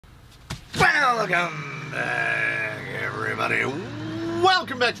Welcome back, everybody.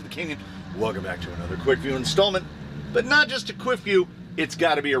 Welcome back to the Canyon. Welcome back to another Quickview installment. But not just a Quickview, it's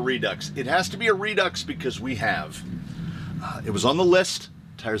got to be a Redux. It has to be a Redux because we have. It was on the list.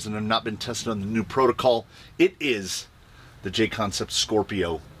 Tires that have not been tested on the new protocol. It is the JConcepts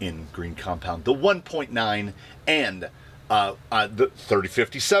Scorpio in green compound. The 1.9 and the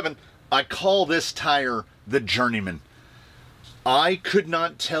 3057. I call this tire the Journeyman. I could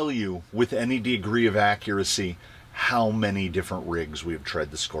not tell you with any degree of accuracy how many different rigs we have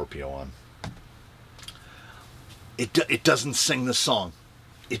tried the Scorpio on. It doesn't sing the song.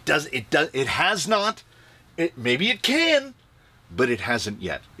 It has not. Maybe it can, but it hasn't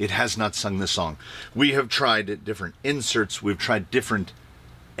yet. It has not sung the song. We have tried different inserts. We've tried different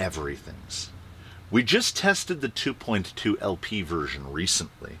everythings. We just tested the 2.2 LP version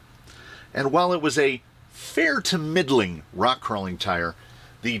recently. And while it was a fair to middling rock crawling tire,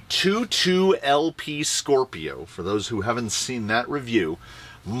 the 2.2 LP Scorpio, for those who haven't seen that review,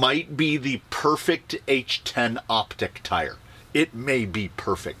 might be the perfect H10 optic tire. It may be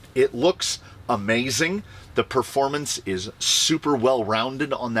perfect. It looks amazing. The performance is super well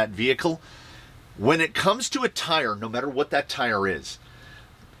rounded on that vehicle. When it comes to a tire, no matter what that tire is,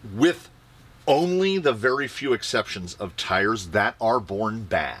 with only the very few exceptions of tires that are born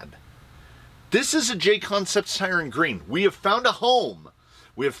bad, this is a JConcepts tire in green. We have found a home.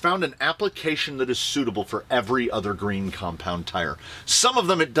 We have found an application that is suitable for every other green compound tire. Some of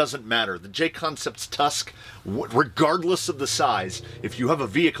them it doesn't matter. The JConcepts Tusk, regardless of the size, if you have a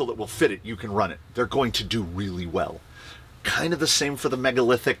vehicle that will fit it, you can run it. They're going to do really well. Kind of the same for the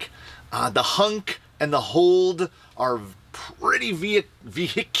Megalithic. The Hunk and the Hold are pretty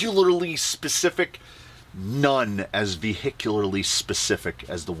vehicularly specific. None as vehicularly specific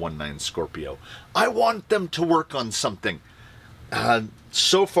as the 1.9 Scorpio. I want them to work on something.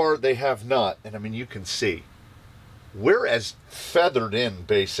 So far they have not, and I mean you can see we're as feathered in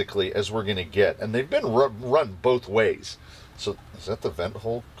basically as we're going to get, and they've been run both ways. So is that the vent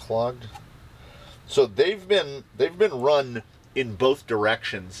hole clogged? So they've been run in both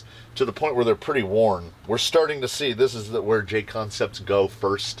directions to the point where they're pretty worn. We're starting to see this is where JConcepts go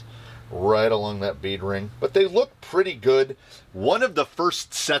first, right along that bead ring, but they look pretty good. One of the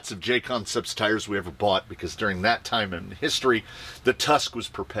first sets of JConcepts tires we ever bought, because during that time in history the Tusk was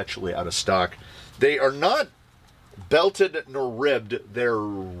perpetually out of stock. They are not belted nor ribbed, they're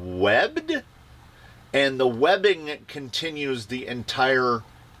webbed, and the webbing continues the entire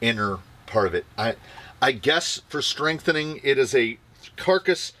inner part of it. I guess for strengthening, it is a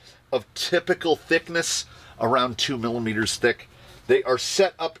carcass of typical thickness, around 2 millimeters thick. They are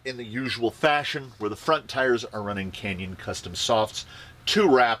set up in the usual fashion, where the front tires are running Canyon Custom Softs, 2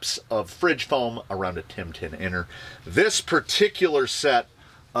 wraps of fridge foam around a Tim Tin inner. This particular set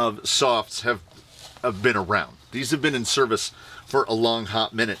of softs have been around. These have been in service for a long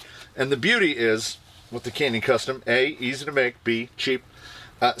hot minute. And the beauty is, with the Canyon Custom, A, easy to make, B, cheap,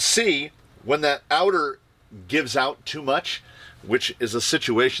 C, when that outer gives out too much, which is a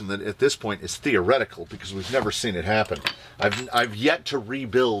situation that at this point is theoretical because we've never seen it happen. I've yet to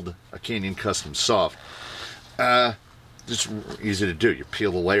rebuild a Canyon Custom Soft. Just easy to do. You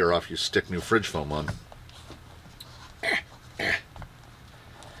peel the layer off, you stick new fridge foam on.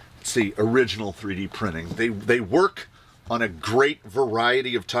 It's the original 3D printing. They work on a great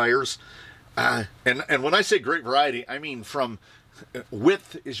variety of tires. And when I say great variety, I mean from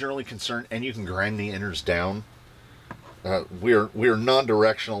width is your only concern, and you can grind the inners down. We're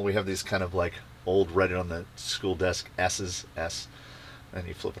non-directional. We have these kind of like old Reddit on the school desk S's, S, and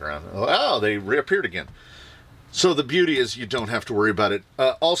you flip it around. Oh, they reappeared again. So the beauty is you don't have to worry about it.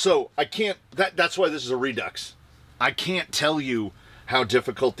 Also, I can't, that's why this is a Redux. I can't tell you how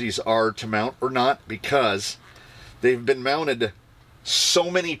difficult these are to mount or not, because they've been mounted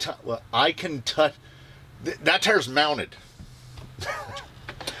so many times. Well, I can touch, that tire's mounted.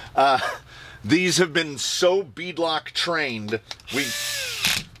 These have been so beadlock trained,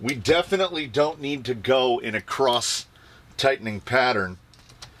 we definitely don't need to go in a cross tightening pattern.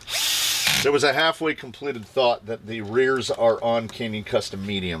 There was a halfway completed thought that the rears are on Canyon Custom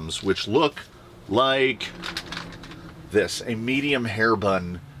Mediums, which look like this, a medium hair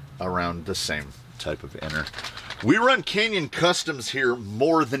bun around the same type of inner. We run Canyon Customs here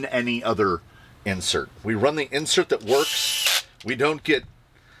more than any other insert. We run the insert that works. We don't get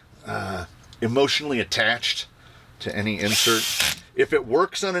emotionally attached to any insert. If it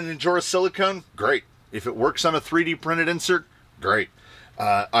works on an Endura silicone, great. If it works on a 3D printed insert, great.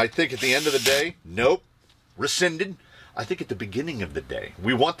 I think at the end of the day, nope, rescinded. I think at the beginning of the day,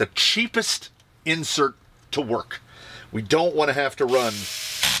 we want the cheapest insert to work. We don't want to have to run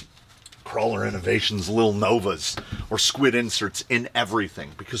Crawler Innovations Lil Novas or squid inserts in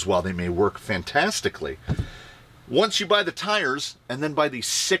everything, because while they may work fantastically, once you buy the tires and then buy the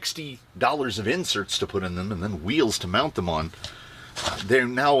 $60 of inserts to put in them and then wheels to mount them on, they're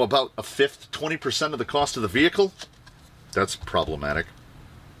now about a fifth, 20% of the cost of the vehicle. That's problematic.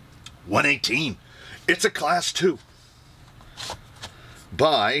 118. It's a class 2.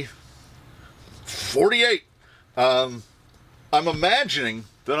 By 48. I'm imagining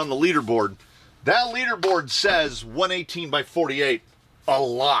that on the leaderboard, that leaderboard says 118 by 48 a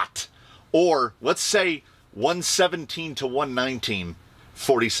lot. Or let's say 117 to 119,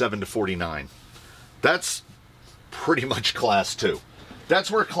 47 to 49. That's pretty much class 2. That's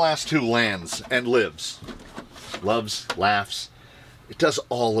where class 2 lands and lives. Loves, laughs. It does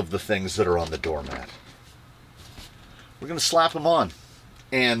all of the things that are on the doormat. We're going to slap them on.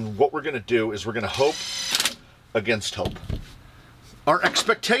 And what we're going to do is we're going to hope against hope. Our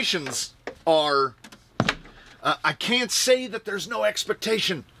expectations are... I can't say that there's no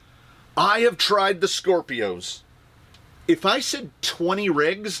expectation. I have tried the Scorpios. If I said 20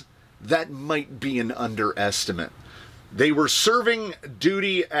 rigs, that might be an underestimate. They were serving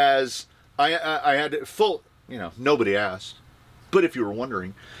duty as... I had full... You know, nobody asked. But if you were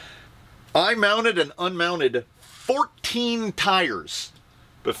wondering, I mounted and unmounted 14 tires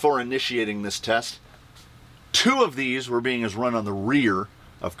before initiating this test. 2 of these were being run on the rear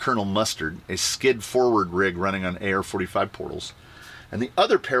of Colonel Mustard, a skid forward rig running on AR-45 portals. And the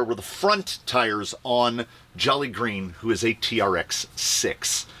other pair were the front tires on Jolly Green, who is a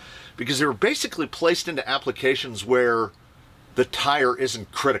TRX-6. Because they were basically placed into applications where the tire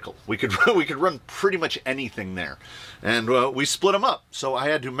isn't critical. We could run pretty much anything there. And we split them up. So I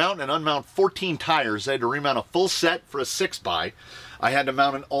had to mount and unmount 14 tires. I had to remount a full set for a 6x. I had to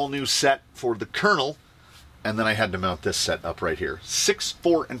mount an all-new set for the Colonel. And then I had to mount this set up right here. 6,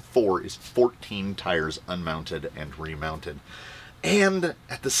 4, and 4 is 14 tires unmounted and remounted. And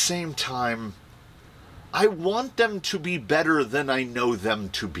at the same time, I want them to be better than I know them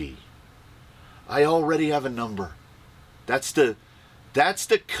to be. I already have a number. That's the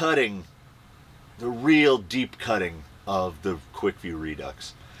cutting, the real deep cutting of the Quickview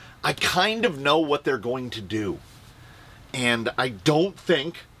Redux. I kind of know what they're going to do. And I don't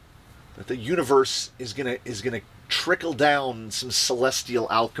think that the universe is gonna trickle down some celestial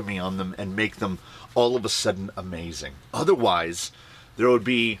alchemy on them and make them all of a sudden amazing. Otherwise, there would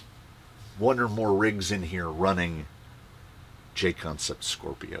be 1 or more rigs in here running JConcepts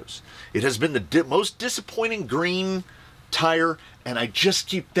Scorpios. It has been the most disappointing green tire, and I just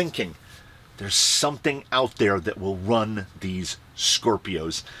keep thinking there's something out there that will run these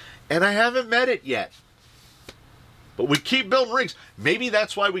Scorpios, and I haven't met it yet. But we keep building rigs. Maybe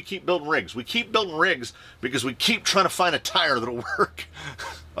that's why we keep building rigs. We keep building rigs because we keep trying to find a tire that'll work.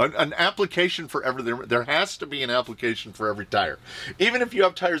 An application for everything. There has to be an application for every tire. Even if you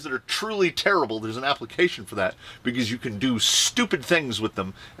have tires that are truly terrible, there's an application for that, because you can do stupid things with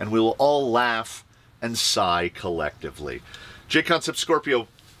them, and we will all laugh and sigh collectively. JConcepts Scorpio,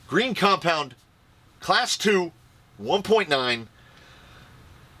 green compound, class 2, 1.9.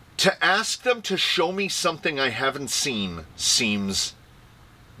 To ask them to show me something I haven't seen seems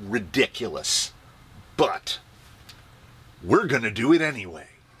ridiculous. But we're going to do it anyway.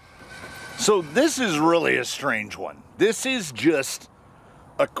 So this is really a strange one. This is just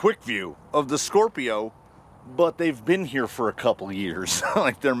a quick view of the Scorpio, but they've been here for a couple years.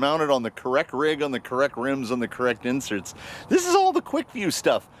 Like, they're mounted on the correct rig, on the correct rims, on the correct inserts. This is all the quick view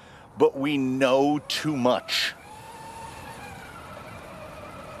stuff, but we know too much.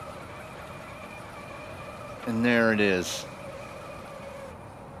 And there it is.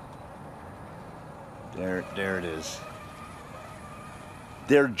 There it is.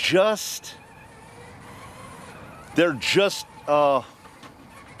 They're just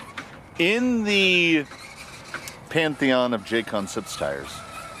in the pantheon of JConcepts tires.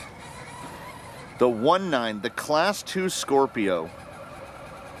 The 1.9, the class 2 Scorpio,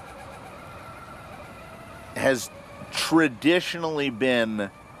 has traditionally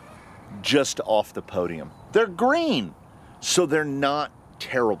been just off the podium. They're green, so they're not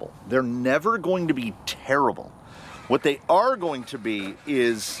terrible. They're never going to be terrible. What they are going to be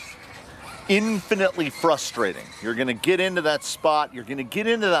is infinitely frustrating. You're going to get into that spot, you're going to get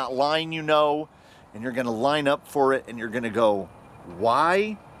into that line, you know, and you're going to line up for it, and you're going to go,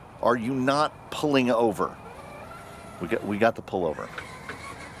 why are you not pulling over? We got the pull over.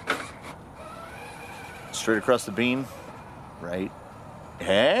 Straight across the beam, right?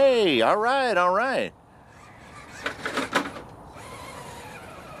 Hey, all right, all right.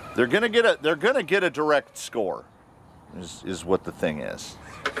 They're gonna get a direct score, is what the thing is.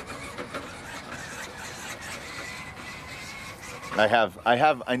 I have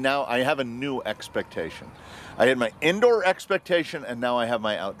a new expectation. I had my indoor expectation, and now I have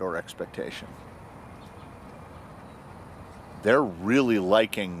my outdoor expectation. They're really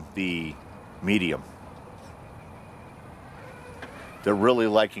liking the medium. They're really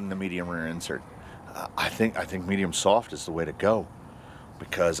liking the medium rear insert. I think medium soft is the way to go,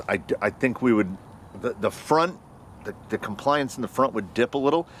 because I think we would, the front, the compliance in the front would dip a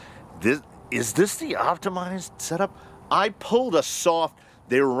little. Is this the optimized setup? I pulled a soft.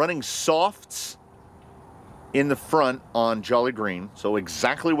 They were running softs in the front on Jolly Green, so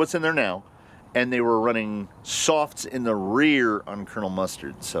exactly what's in there now, and they were running softs in the rear on Colonel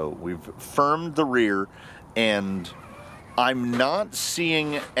Mustard. So we've firmed the rear, and I'm not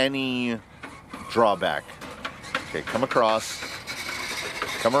seeing any drawback. Okay, come across,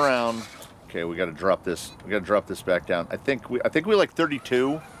 come around. Okay, we got to drop this. We got to drop this back down. I think we like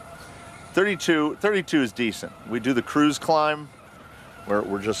 32. 32 is decent. We do the cruise climb.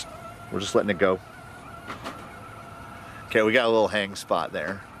 We're just letting it go. Okay, we got a little hang spot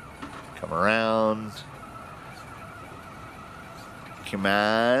there. Come around. Come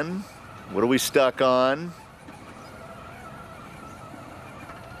on. What are we stuck on?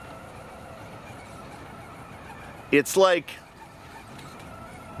 It's like,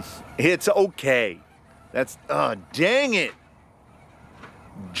 it's okay. That's, oh, dang it.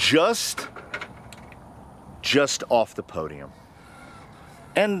 Just off the podium.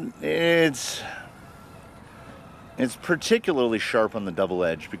 And it's particularly sharp on the double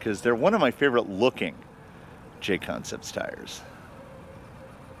edge because they're one of my favorite looking JConcepts tires.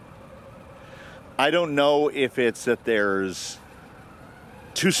 I don't know if it's that there's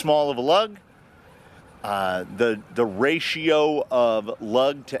too small of a lug. The ratio of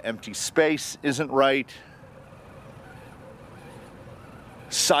lug to empty space isn't right.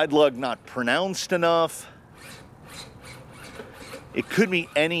 Side lug not pronounced enough. It could be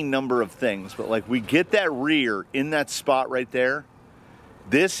any number of things, but like we get that rear in that spot right there.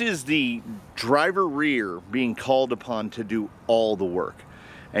 This is the driver rear being called upon to do all the work.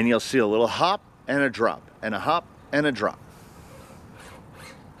 And you'll see a little hop and a drop, and a hop and a drop.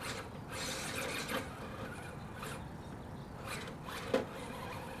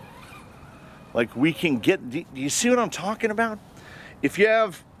 Like we can get, do you see what I'm talking about? If you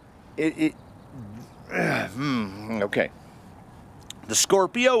have, okay. The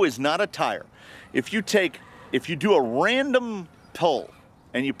Scorpio is not a tire. If you do a random pull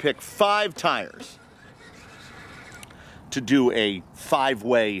and you pick 5 tires to do a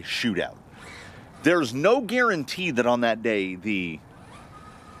 5-way shootout, there's no guarantee that on that day the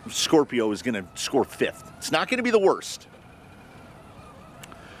Scorpio is going to score 5th. It's not going to be the worst.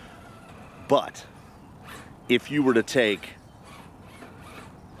 But if you were to take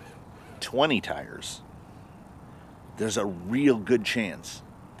 20 tires, there's a real good chance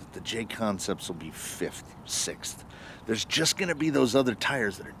that the JConcepts will be 5th, 6th. There's just going to be those other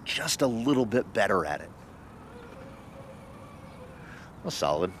tires that are just a little bit better at it. That's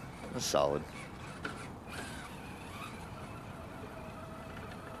solid. That's solid.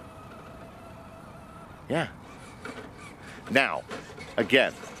 Yeah. Now,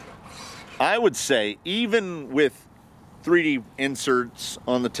 again, I would say even with 3D inserts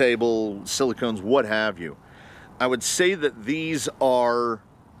on the table, silicones, what have you, I would say that these are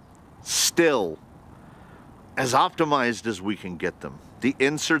still as optimized as we can get them. The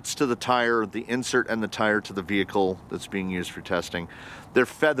inserts to the tire, the insert and the tire to the vehicle that's being used for testing, they're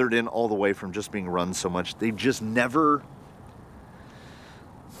feathered in all the way from just being run so much. They've just never...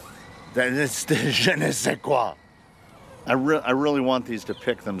 It's the je ne sais quoi. I really want these to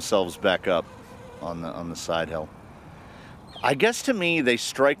pick themselves back up on the side hill. I guess to me, they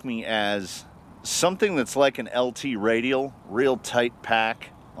strike me as something that's like an LT radial, real tight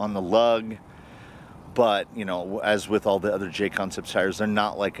pack on the lug. But, you know, as with all the other JConcepts tires, they're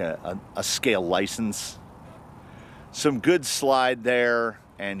not like a scale license. Some good slide there.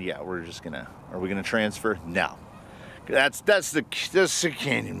 And yeah, we're just gonna, are we gonna transfer? No. That's the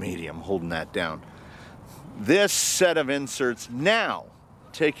Canyon medium holding that down. This set of inserts, now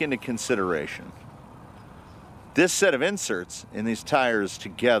take into consideration, this set of inserts in these tires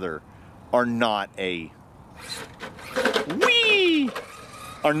together are not a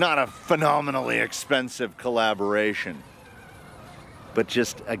phenomenally expensive collaboration. But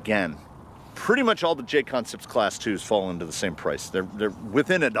just, again, pretty much all the JConcepts Class 2s fall into the same price. They're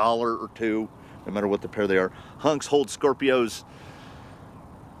within $1 or $2, no matter what the pair they are. Hunks, Hold, Scorpios,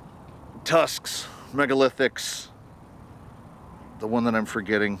 Tusks, Megalithics, the one that I'm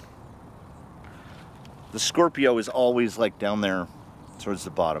forgetting. The Scorpio is always like down there towards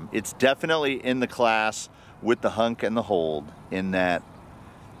the bottom. It's definitely in the class with the hunk and the hold in that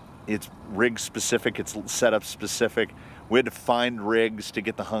it's rig specific, it's setup specific. We had to find rigs to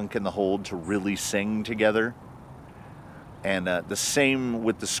get the hunk and the hold to really sing together. And the same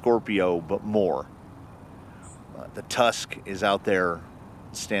with the Scorpio, but more. The Tusk is out there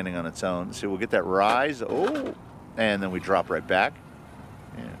standing on its own. See, we'll get that rise. Oh, and then we drop right back.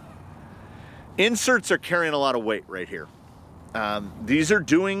 Yeah. Inserts are carrying a lot of weight right here. These are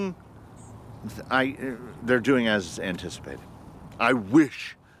doing, they're doing as anticipated. I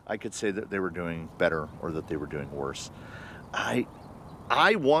wish I could say that they were doing better or that they were doing worse. I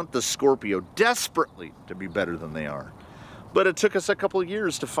want the Scorpio desperately to be better than they are. But it took us a couple of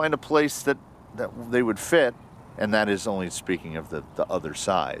years to find a place that they would fit, and that is only speaking of the other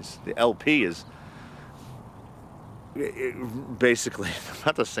size. The LP is basically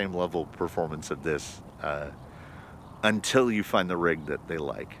not the same level of performance of this until you find the rig that they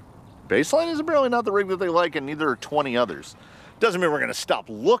like. Baseline is apparently not the rig that they like, and neither are 20 others. Doesn't mean we're going to stop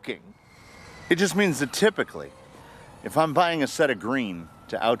looking. It just means that typically, if I'm buying a set of green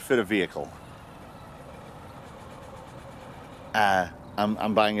to outfit a vehicle,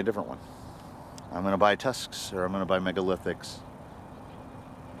 I'm buying a different one. I'm going to buy Tusks or I'm going to buy Megalithics.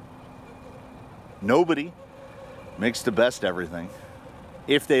 Nobody makes the best everything.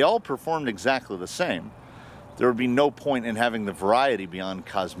 If they all performed exactly the same, there would be no point in having the variety beyond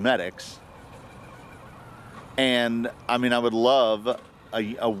cosmetics. And I mean, I would love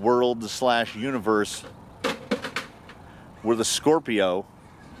a world/universe where the Scorpio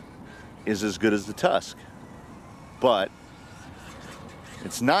is as good as the Tusk. But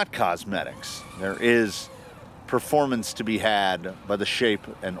it's not cosmetics. There is performance to be had by the shape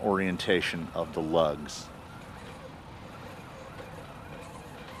and orientation of the lugs.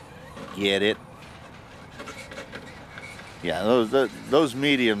 Get it? Yeah, those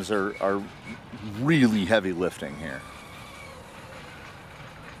mediums are really heavy lifting here.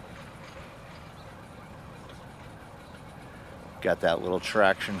 Got that little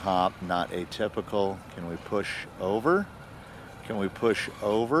traction hop, not atypical. Can we push over? Can we push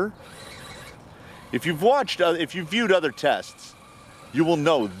over? If you've viewed other tests, you will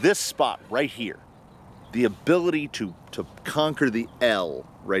know this spot right here. The ability to conquer the L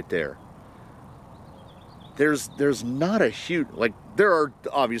right there. There's not a huge, like, there are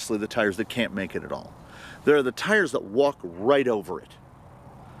obviously the tires that can't make it at all. There are the tires that walk right over it.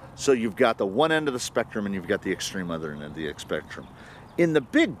 So you've got the one end of the spectrum and you've got the extreme other end of the spectrum. In the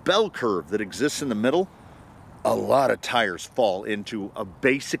big bell curve that exists in the middle, a lot of tires fall into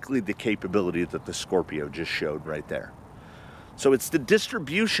basically the capability that the Scorpio just showed right there. So it's the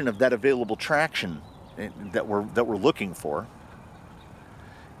distribution of that available traction that we're looking for.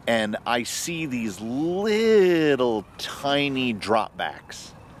 And I see these little tiny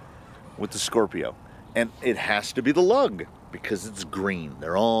dropbacks with the Scorpio. And it has to be the lug because it's green.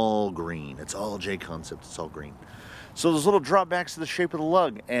 They're all green. It's all JConcepts. It's all green. So those little dropbacks to the shape of the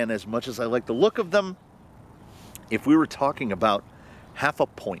lug. And as much as I like the look of them, if we were talking about half a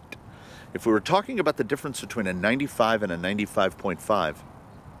point, if we were talking about the difference between a 95 and a 95.5,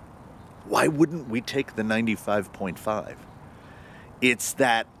 why wouldn't we take the 95.5? It's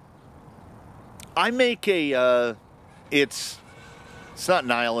that I make it's not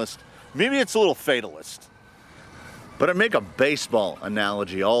nihilist, maybe it's a little fatalist, but I make a baseball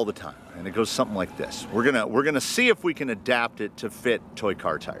analogy all the time, and it goes something like this. We're gonna see if we can adapt it to fit toy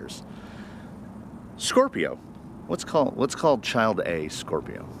car tires. Scorpio. What's called Child A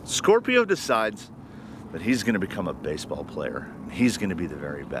Scorpio? Scorpio decides that he's going to become a baseball player. And he's going to be the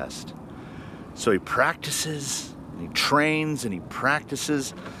very best. So he practices, and he trains, and he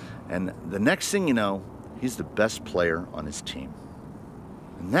practices. And the next thing you know, he's the best player on his team.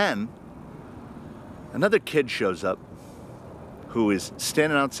 And then another kid shows up who is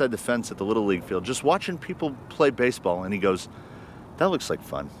standing outside the fence at the Little League field just watching people play baseball. And he goes, that looks like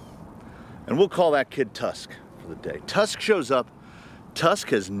fun. And we'll call that kid Tusk. The day. Tusk shows up. Tusk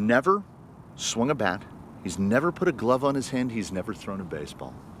has never swung a bat. He's never put a glove on his hand. He's never thrown a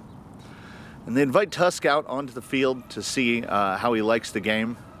baseball. And they invite Tusk out onto the field to see how he likes the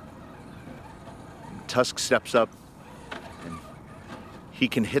game. Tusk steps up and he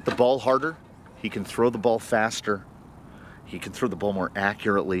can hit the ball harder. He can throw the ball faster. He can throw the ball more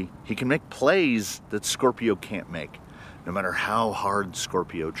accurately. He can make plays that Scorpio can't make, no matter how hard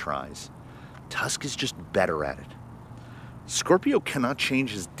Scorpio tries. Tusk is just better at it. Scorpio cannot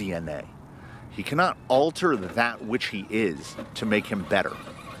change his DNA. He cannot alter that which he is to make him better.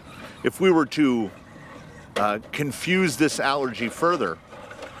 If we were to confuse this allergy further,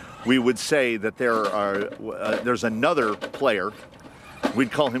 we would say that there's another player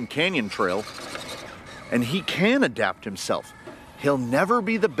We'd call him Canyon Trail. And he can adapt himself. He'll never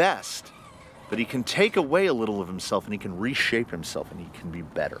be the best, but he can take away a little of himself and he can reshape himself and he can be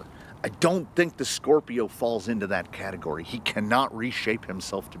better. I don't think the Scorpio falls into that category. He cannot reshape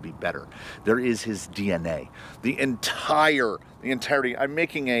himself to be better. There is his DNA. The entirety, I'm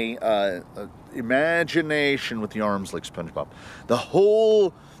making a imagination with the arms like SpongeBob. The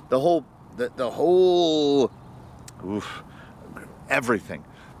whole, everything.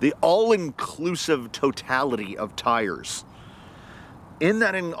 The all-inclusive totality of tires. In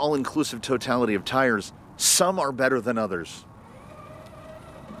that all-inclusive totality of tires, some are better than others.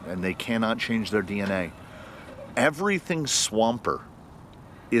 And they cannot change their DNA. Everything swamper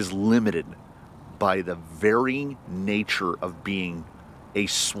is limited by the very nature of being a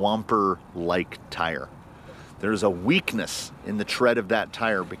swamper-like tire. There's a weakness in the tread of that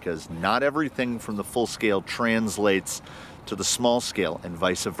tire because not everything from the full scale translates to the small scale and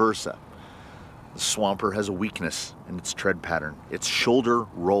vice versa. The swamper has a weakness in its tread pattern. Its shoulder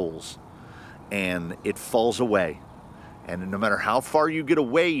rolls and it falls away. And no matter how far you get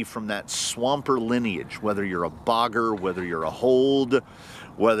away from that swamper lineage, whether you're a bogger, whether you're a hold,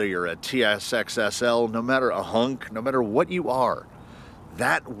 whether you're a TSXSL, no matter a hunk, no matter what you are,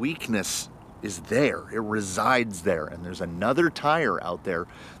 that weakness is there. It resides there. And there's another tire out there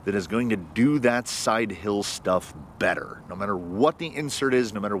that is going to do that side hill stuff better, no matter what the insert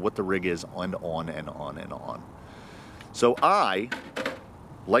is, no matter what the rig is, and on and on and on. So I,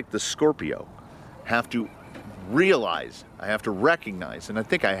 like the Scorpio, have to realize, I have to recognize, and I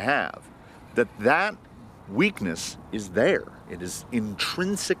think I have, that that weakness is there. It is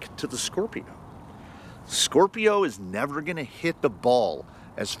intrinsic to the Scorpio. Scorpio is never going to hit the ball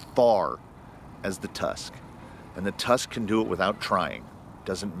as far as the Tusk. And the Tusk can do it without trying. It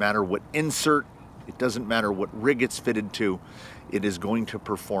doesn't matter what insert, it doesn't matter what rig it's fitted to, it is going to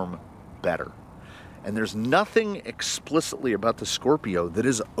perform better. And there's nothing explicitly about the Scorpio that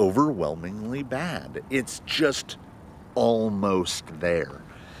is overwhelmingly bad. It's just almost there.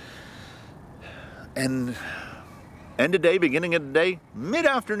 And end of day, beginning of the day,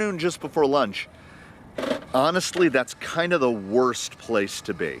 mid-afternoon just before lunch, honestly, that's kind of the worst place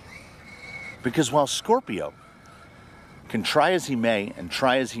to be. Because while Scorpio can try as he may and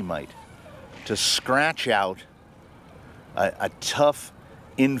try as he might to scratch out a tough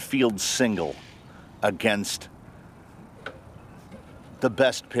infield single against the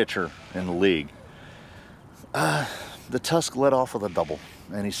best pitcher in the league, the Tusk let off with a double,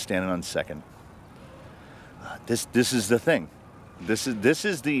 and he's standing on second. This is the thing.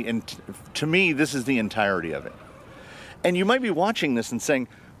 To me, this is the entirety of it. And you might be watching this and saying,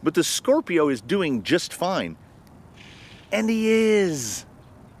 but the Scorpio is doing just fine. And he is.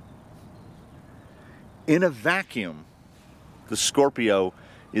 In a vacuum, the Scorpio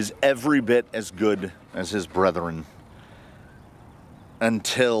is every bit as good as his brethren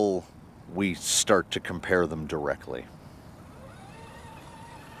until we start to compare them directly.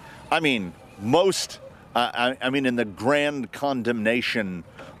 I mean, I mean, in the grand condemnation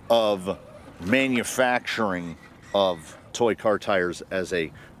of manufacturing of toy car tires as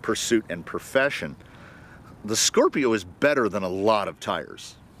a pursuit and profession, the Scorpio is better than a lot of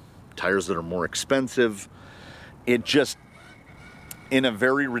tires. Tires that are more expensive. It just, in a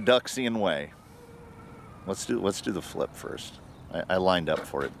very Reduxian way. Let's do the flip first. I lined up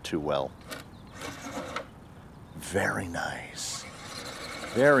for it too well. Very nice.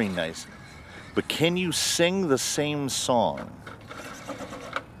 Very nice. But can you sing the same song?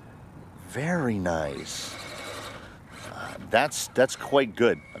 Very nice. That's quite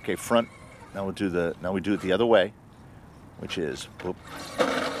good. Okay, front. Now we do it the other way, which is, whoop.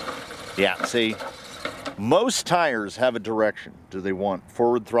 Yeah. See, most tires have a direction. Do they want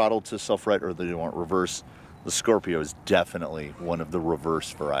forward throttle to self-right, or do they want reverse? The Scorpio is definitely one of the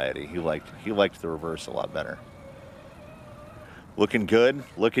reverse variety. He liked the reverse a lot better. Looking good.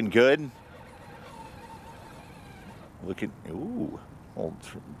 Looking good. Ooh, well,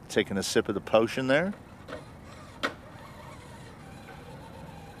 taking a sip of the potion there.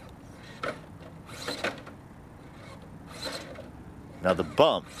 Now the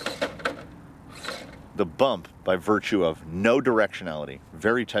bump by virtue of no directionality,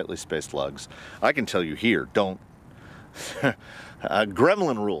 very tightly spaced lugs. I can tell you here, don't,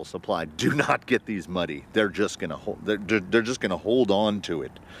 gremlin rules apply. Do not get these muddy. They're just gonna hold, they're just gonna hold on to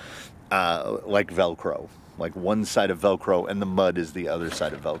it like Velcro. Like one side of Velcro and the mud is the other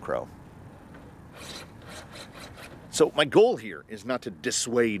side of Velcro. So my goal here is not to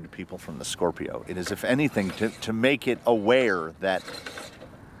dissuade people from the Scorpio. It is, if anything, to make it aware that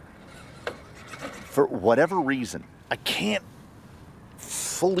for whatever reason, I can't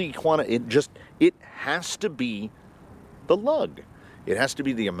fully it has to be the lug. It has to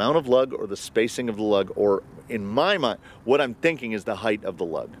be the amount of lug or the spacing of the lug, or in my mind, what I'm thinking is the height of the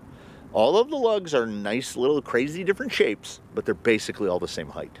lug. All of the lugs are nice little crazy different shapes, but they're basically all the same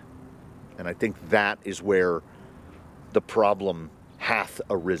height. And I think that is where the problem hath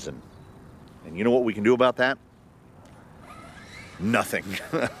arisen. And you know what we can do about that? Nothing.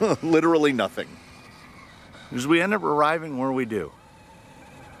 Literally nothing. Because we end up arriving where we do.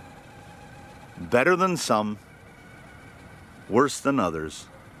 Better than some, worse than others.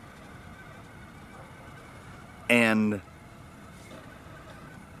 And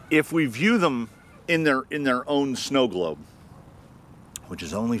if we view them in their own snow globe, which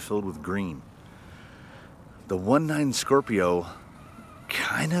is only filled with green, the 1.9 Scorpio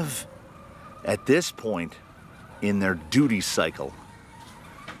kind of, at this point in their duty cycle,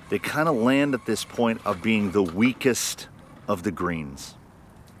 they kind of land at this point of being the weakest of the greens.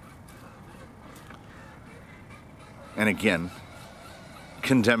 And again,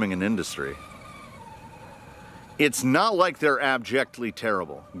 condemning an industry. It's not like they're abjectly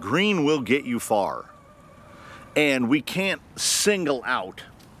terrible. Green will get you far. And we can't single out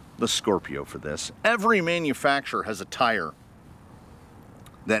the Scorpio for this. Every manufacturer has a tire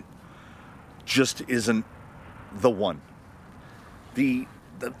that just isn't the one. The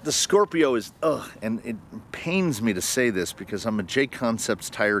Scorpio is, and it pains me to say this because I'm a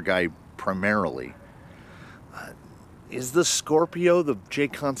JConcepts tire guy primarily. Is the Scorpio the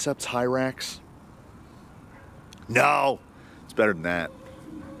JConcepts Hyrax? No, it's better than that.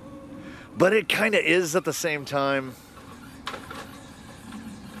 But it kind of is at the same time.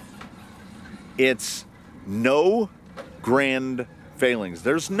 It's no grand failings.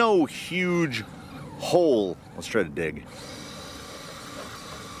 There's no huge hole. Let's try to dig.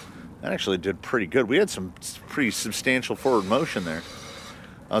 That actually did pretty good. We had some pretty substantial forward motion there.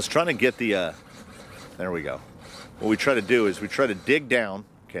 I was trying to get the, there we go. What we try to do is we try to dig down.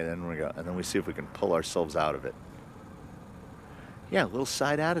 Okay, then we go, and then we see if we can pull ourselves out of it. Yeah, a little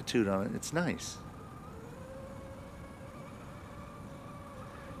side attitude on it. It's nice.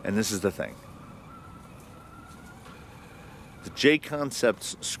 And this is the thing. The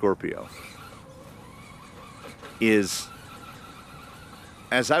JConcepts Scorpio is,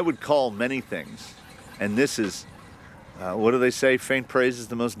 as I would call many things, and this is, what do they say? Faint praise is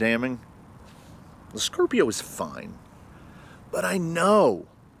the most damning. The Scorpio is fine, but I know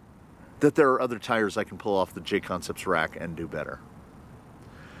that there are other tires I can pull off the JConcepts rack and do better.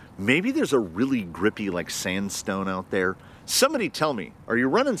 Maybe there's a really grippy like sandstone out there. Somebody tell me, are you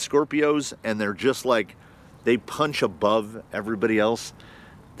running Scorpios and they're just like, they punch above everybody else?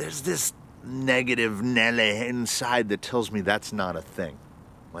 There's this negative Nelly inside that tells me that's not a thing.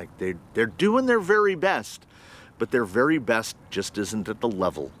 Like they're doing their very best, but their very best just isn't at the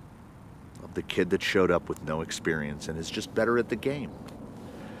level of the kid that showed up with no experience and is just better at the game.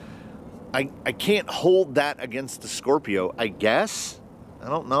 I can't hold that against the Scorpio, I guess. I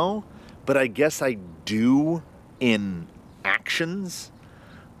don't know, but I guess I do in actions,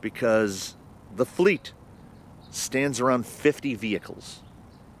 because the fleet stands around 50 vehicles.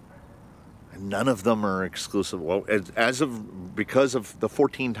 And none of them are exclusive. Well, because of the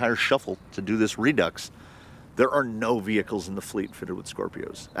 14 tire shuffle to do this Redux, there are no vehicles in the fleet fitted with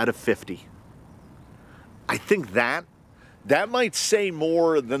Scorpios out of 50. I think that might say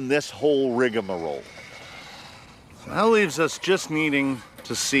more than this whole rigmarole. So that leaves us just needing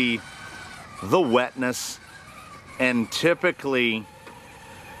to see the wetness, and typically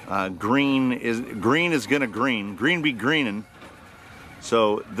green is gonna green be greening.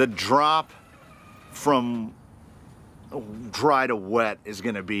 So the drop from dry to wet is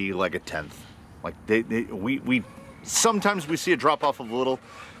gonna be like a 1/10. Like we sometimes we see a drop off of a little,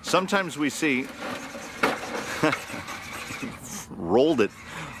 sometimes we see rolled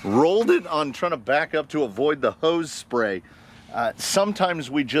it on trying to back up to avoid the hose spray. Sometimes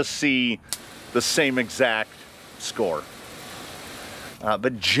we just see the same exact score.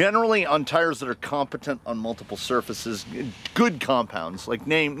 But generally on tires that are competent on multiple surfaces, good compounds, like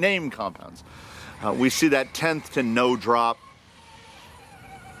name compounds, we see that 1/10 to no drop.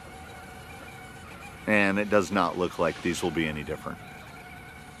 And it does not look like these will be any different.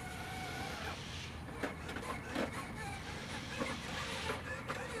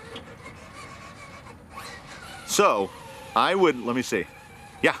 So I would, let me see.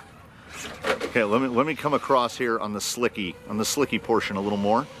 Yeah. Okay, let me come across here on the slicky portion a little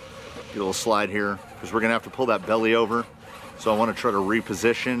more. Get a little slide here, because we're gonna have to pull that belly over. So I want to try to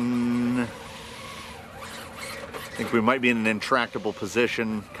reposition. I think we might be in an intractable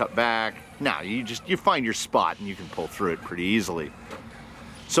position. Cut back. No, you find your spot and you can pull through it pretty easily.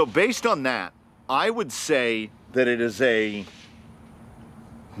 So based on that, I would say that it is a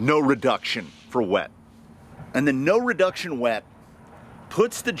no reduction for wet. And the no reduction wet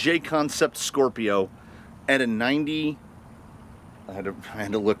puts the JConcepts Scorpio at a 90, I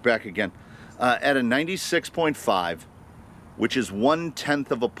had to look back again, at a 96.5, which is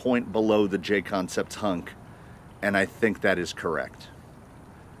 1/10 of a point below the JConcepts hunk. And I think that is correct.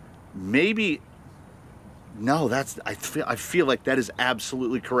 Maybe, no, that's, I feel like that is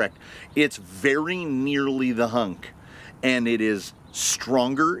absolutely correct. It's very nearly the hunk, and it is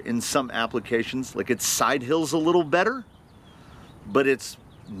stronger in some applications. Like its side hill's a little better, but it's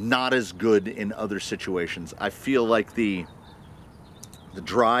not as good in other situations. I feel like the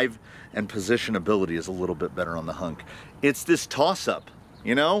drive and positionability is a little bit better on the hunk. It's this toss-up,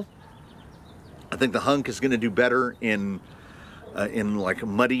 you know? I think the hunk is going to do better in like a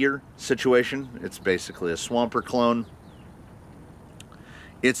muddier situation. It's basically a swamper clone.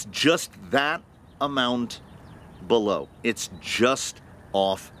 It's just that amount below. It's just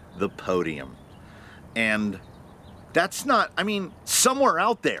off the podium. And that's not, I mean, somewhere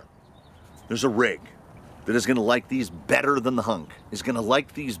out there, there's a rig that is going to like these better than the hunk, is going to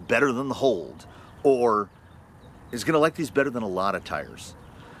like these better than the hold, or is going to like these better than a lot of tires.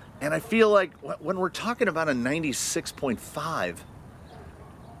 And I feel like when we're talking about a 96.5,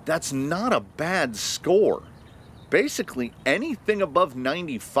 that's not a bad score. Basically, anything above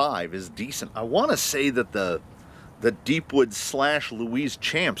 95 is decent. I want to say that the Deepwood / Louise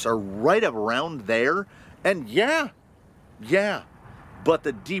Champs are right around there. And yeah, but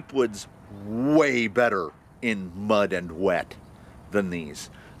the Deepwood's way better in mud and wet than these.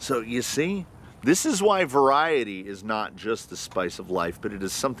 So you see, this is why variety is not just the spice of life, but it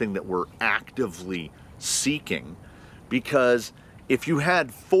is something that we're actively seeking. Because if you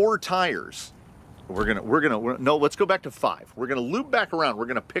had 4 tires, no, let's go back to 5. We're gonna loop back around. We're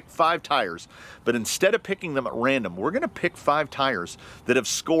gonna pick 5 tires, but instead of picking them at random, we're gonna pick 5 tires that have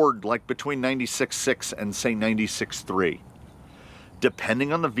scored like between 96.6 and say 96.3.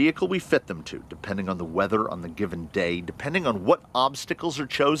 Depending on the vehicle we fit them to, depending on the weather on the given day, depending on what obstacles are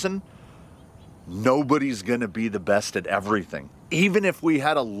chosen, nobody's gonna be the best at everything. Even if we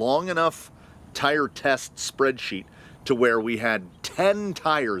had a long enough tire test spreadsheet to where we had 10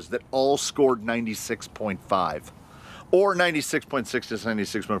 tires that all scored 96.5 or 96.6 to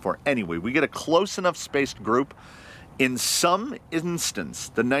 96.4. Anyway, we get a close enough spaced group. In some instance,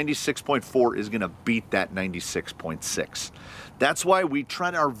 the 96.4 is gonna beat that 96.6. That's why we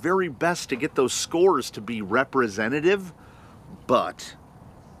try our very best to get those scores to be representative, but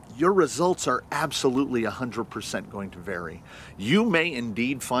your results are absolutely 100% going to vary. You may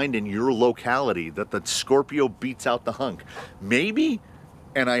indeed find in your locality that the Scorpio beats out the hunk. Maybe,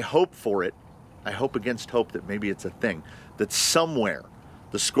 and I hope for it, I hope against hope that maybe it's a thing, that somewhere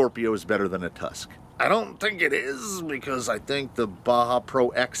the Scorpio is better than a Tusk. I don't think it is, because I think the Baja Pro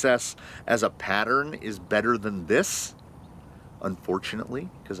XS as a pattern is better than this, unfortunately,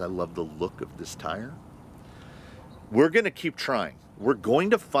 because I love the look of this tire. We're going to keep trying. We're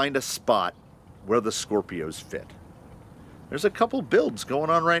going to find a spot where the Scorpios fit. There's a couple builds going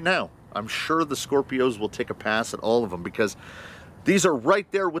on right now. I'm sure the Scorpios will take a pass at all of them, because these are right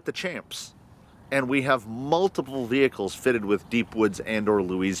there with the Champs. And we have multiple vehicles fitted with Deepwoods and or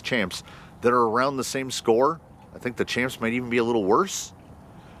Louise Champs that are around the same score. I think the Champs might even be a little worse.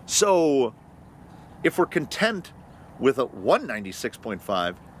 So if we're content with a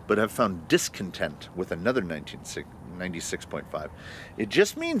 196.5, but have found discontent with another 96.5, it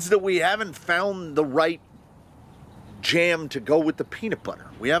just means that we haven't found the right jam to go with the peanut butter.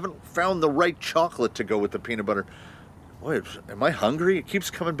 We haven't found the right chocolate to go with the peanut butter. Boy, am I hungry? It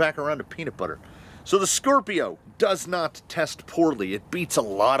keeps coming back around to peanut butter. So the Scorpio does not test poorly. It beats a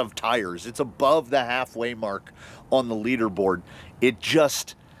lot of tires. It's above the halfway mark on the leaderboard. It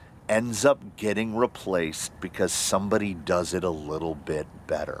just ends up getting replaced because somebody does it a little bit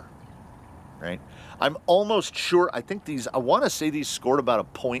better, right? I'm almost sure, I want to say these scored about a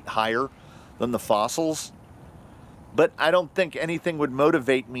point higher than the Fossils, but I don't think anything would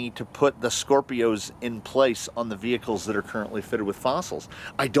motivate me to put the Scorpios in place on the vehicles that are currently fitted with Fossils.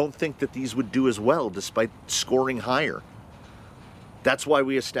 I don't think that these would do as well despite scoring higher. That's why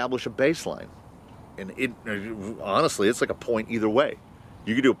we establish a baseline. And honestly, it's like a point either way.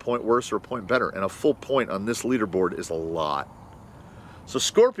 You can do a point worse or a point better, and a full point on this leaderboard is a lot. So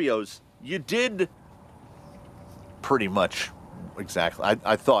Scorpios, you did pretty much exactly,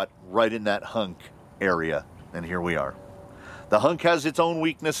 I thought, right in that hunk area. And here we are. The hunk has its own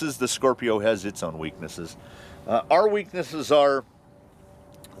weaknesses. The Scorpio has its own weaknesses. Our weaknesses are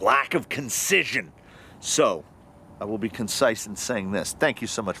lack of concision. So, I will be concise in saying this. Thank you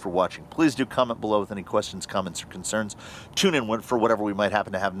so much for watching. Please do comment below with any questions, comments, or concerns. Tune in for whatever we might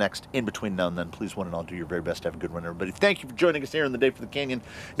happen to have next in between now and then. Please, one and all, do your very best. Have a good one, everybody. Thank you for joining us here in the Day for the Canyon.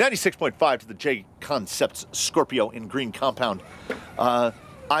 96.5 to the JConcepts Scorpio in green compound. I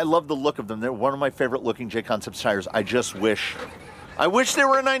love the look of them. They're one of my favorite looking JConcepts tires. I wish they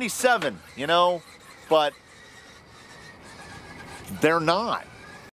were a 97, you know, but they're not.